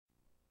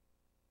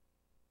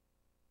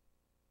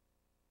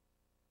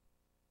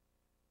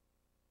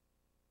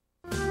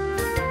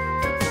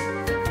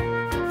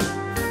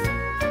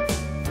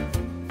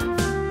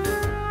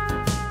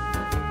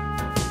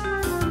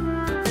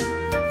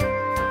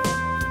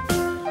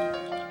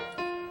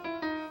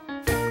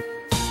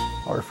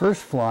Our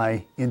first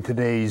fly in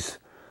today's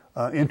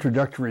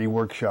introductory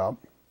workshop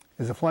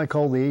is a fly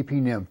called the AP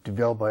Nymph,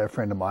 developed by a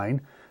friend of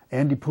mine,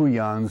 Andy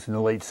Puyans, in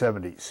the late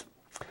 70s.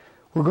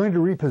 We're going to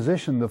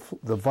reposition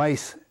the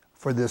vise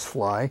for this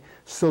fly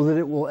so that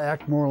it will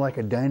act more like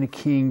a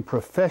Dyna-King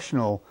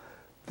professional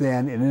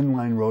than an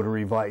inline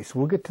rotary vise.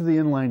 We'll get to the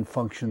inline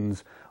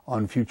functions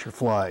on future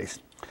flies.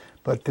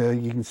 But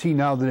you can see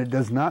now that it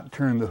does not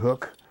turn the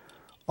hook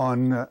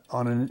on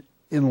an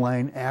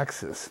inline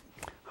axis.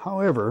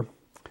 However,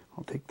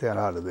 I'll take that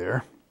out of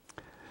there.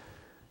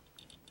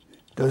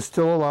 It does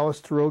still allow us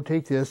to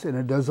rotate this,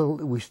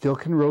 and we still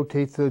can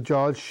rotate the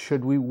jaws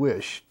should we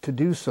wish to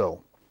do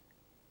so.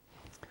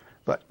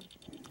 But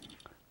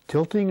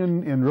tilting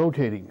and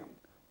rotating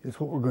is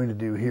what we're going to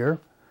do here.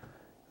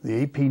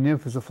 The AP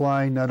Nymph is a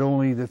fly not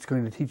only that's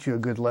going to teach you a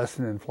good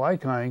lesson in fly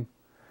tying,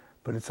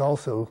 but it's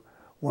also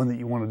one that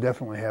you want to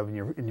definitely have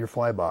in your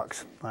fly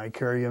box. I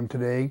carry them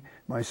today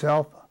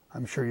myself.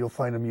 I'm sure you'll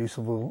find them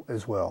useful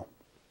as well.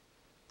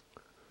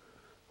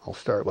 I'll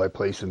start by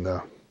placing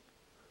the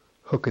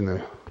hook in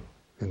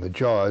the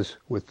jaws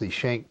with the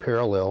shank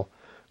parallel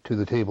to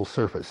the table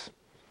surface.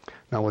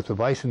 Now with the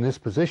vise in this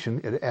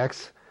position, it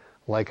acts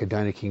like a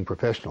Dyna-King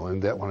professional in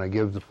that when I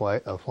give the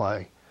fly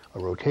a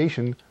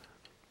rotation,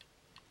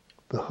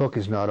 the hook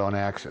is not on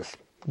axis,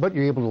 but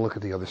you're able to look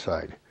at the other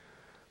side.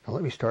 Now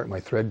let me start my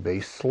thread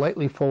base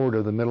slightly forward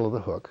of the middle of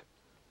the hook,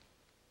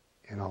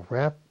 and I'll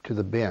wrap to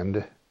the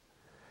bend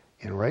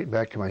and right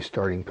back to my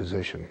starting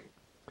position.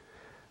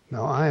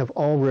 Now I have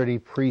already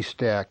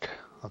pre-stacked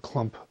a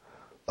clump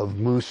of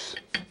moose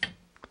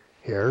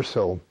hair,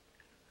 so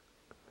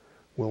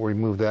we'll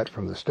remove that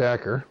from the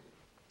stacker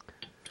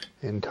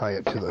and tie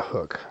it to the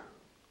hook.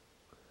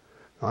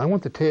 Now I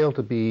want the tail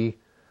to be,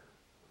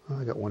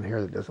 I got one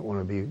here that doesn't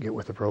want to get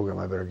with the program,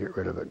 I better get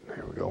rid of it.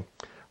 There we go.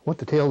 I want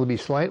the tail to be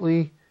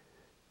slightly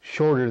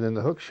shorter than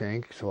the hook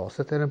shank, so I'll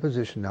set that in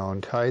position now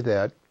and tie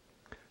that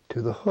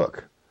to the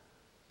hook.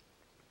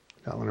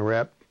 Now I'm going to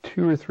wrap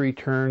 2 or 3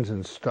 turns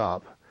and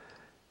stop.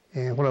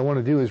 And what I want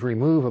to do is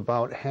remove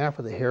about half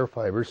of the hair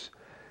fibers.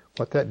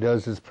 What that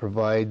does is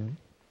provides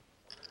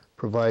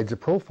a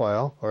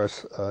profile, or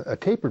a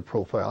tapered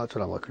profile, that's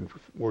what I'm looking for,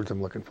 words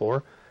I'm looking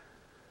for,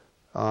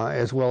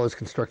 as well as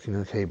constructing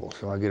the table.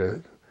 So I get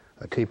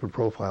a tapered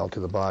profile to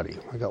the body.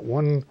 I got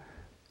one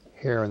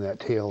hair in that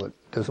tail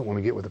that doesn't want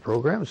to get with the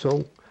program,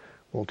 so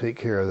we'll take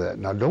care of that.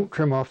 Now don't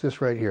trim off this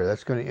right here.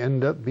 That's going to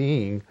end up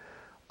being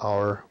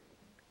our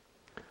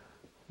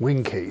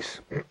wing case.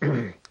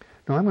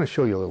 Now I'm going to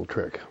show you a little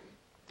trick.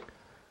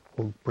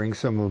 We'll bring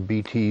some of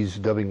Beatty's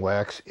dubbing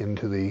wax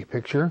into the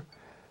picture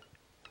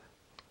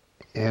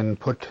and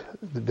put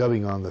the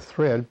dubbing on the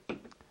thread.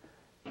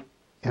 And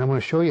I'm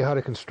going to show you how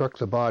to construct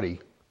the body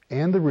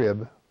and the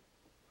rib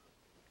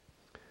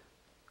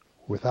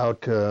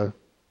without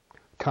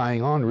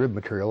tying on rib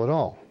material at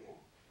all.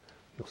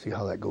 You'll see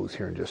how that goes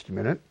here in just a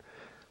minute.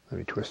 Let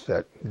me twist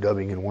that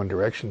dubbing in one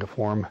direction to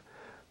form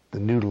the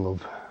noodle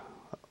of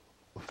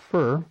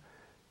fur,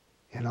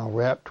 and I'll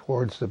wrap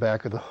towards the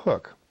back of the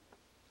hook.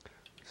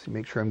 See,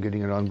 make sure I'm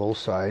getting it on both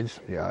sides.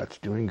 Yeah, it's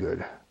doing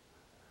good.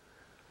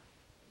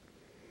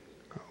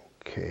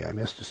 Okay, I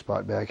missed a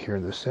spot back here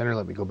in the center.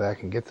 Let me go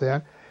back and get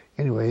that.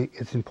 Anyway,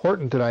 it's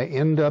important that I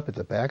end up at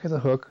the back of the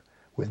hook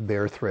with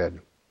bare thread.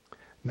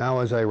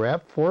 Now as I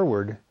wrap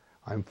forward,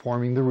 I'm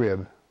forming the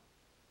rib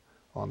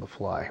on the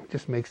fly. It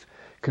just makes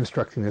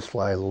constructing this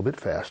fly a little bit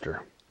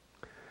faster.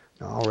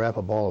 Now I'll wrap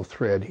a ball of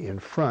thread in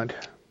front.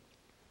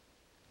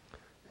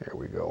 There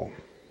we go.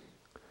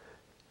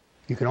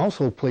 You can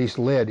also place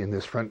lead in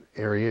this front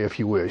area if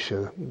you wish.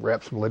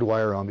 Wrap some lead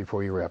wire on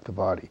before you wrap the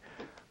body.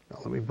 Now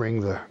let me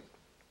bring the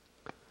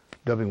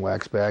dubbing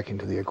wax back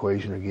into the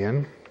equation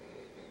again.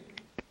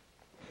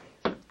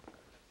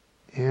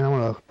 And I'm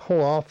going to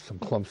pull off some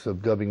clumps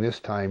of dubbing this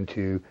time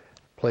to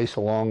place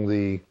along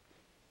the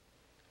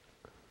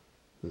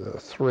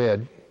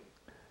thread.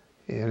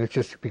 And it's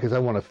just because I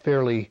want a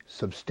fairly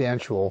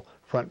substantial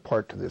front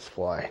part to this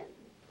fly.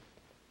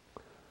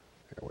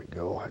 There we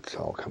go. It's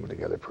all coming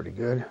together pretty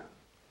good.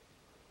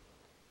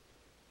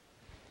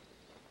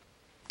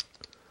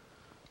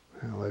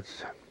 Now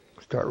let's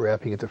start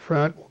wrapping at the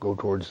front. We'll go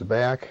towards the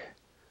back.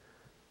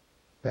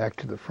 Back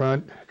to the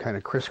front, kind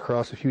of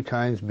crisscross a few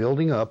times,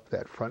 building up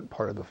that front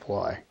part of the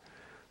fly.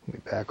 Let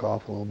me back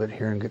off a little bit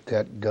here and get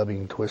that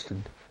dubbing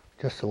twisted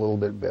just a little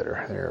bit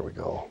better. There we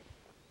go.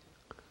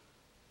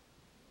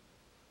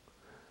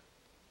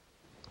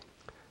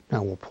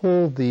 Now we'll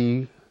pull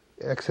the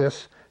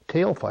excess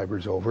tail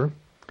fibers over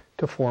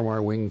to form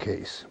our wing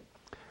case.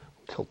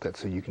 Tilt that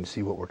so you can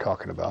see what we're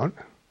talking about.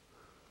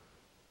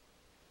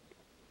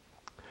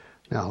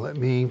 Now let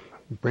me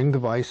bring the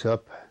vise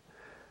up,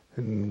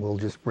 and we'll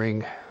just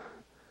bring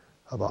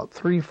about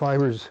 3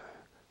 fibers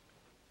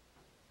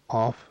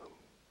off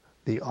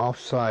the off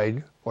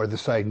side, or the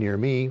side near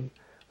me,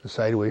 the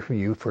side away from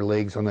you for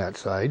legs on that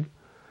side,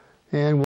 and